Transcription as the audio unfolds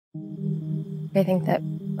I think that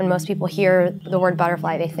when most people hear the word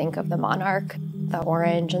butterfly, they think of the monarch, the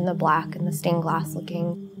orange and the black and the stained glass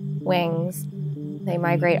looking wings. They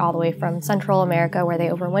migrate all the way from Central America, where they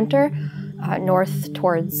overwinter, north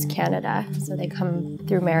towards Canada. So they come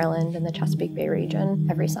through Maryland and the Chesapeake Bay region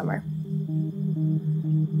every summer.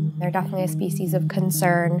 They're definitely a species of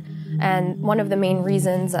concern, and one of the main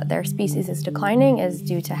reasons that their species is declining is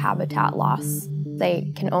due to habitat loss.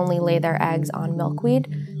 They can only lay their eggs on milkweed.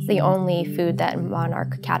 It's the only food that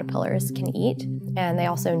monarch caterpillars can eat, and they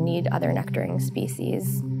also need other nectaring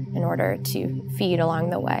species in order to feed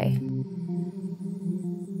along the way.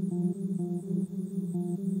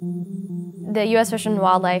 The U.S. Fish and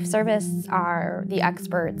Wildlife Service are the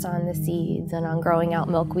experts on the seeds and on growing out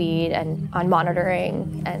milkweed and on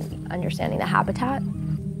monitoring and understanding the habitat.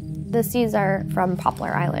 The seeds are from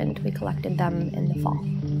Poplar Island. We collected them in the fall.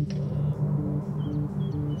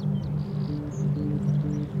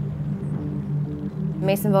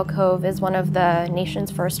 Masonville Cove is one of the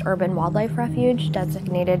nation's first urban wildlife refuge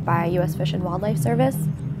designated by U.S. Fish and Wildlife Service.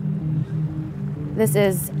 This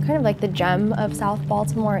is kind of like the gem of South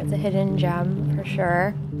Baltimore. It's a hidden gem for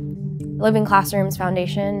sure. Living Classrooms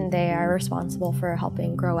Foundation, they are responsible for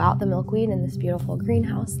helping grow out the milkweed in this beautiful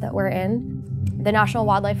greenhouse that we're in. The National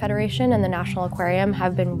Wildlife Federation and the National Aquarium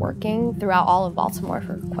have been working throughout all of Baltimore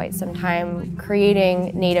for quite some time,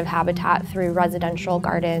 creating native habitat through residential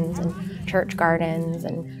gardens and church gardens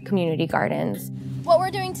and community gardens. What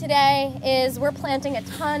we're doing today is we're planting a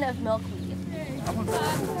ton of milkweed.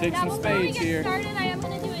 Take some spades here. I am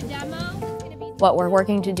going to do a demo. What we're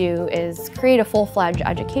working to do is create a full-fledged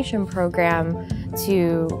education program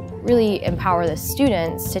to really empower the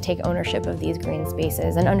students to take ownership of these green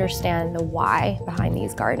spaces and understand the why behind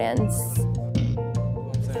these gardens.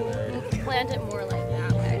 Plant it more like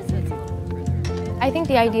that way, so it's a little further. I think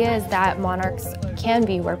the idea is that monarchs can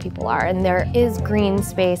be where people are, and there is green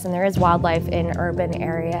space and there is wildlife in urban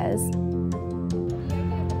areas.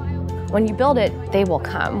 When you build it, they will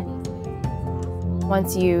come.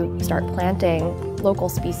 Once you start planting, local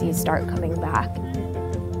species start coming back.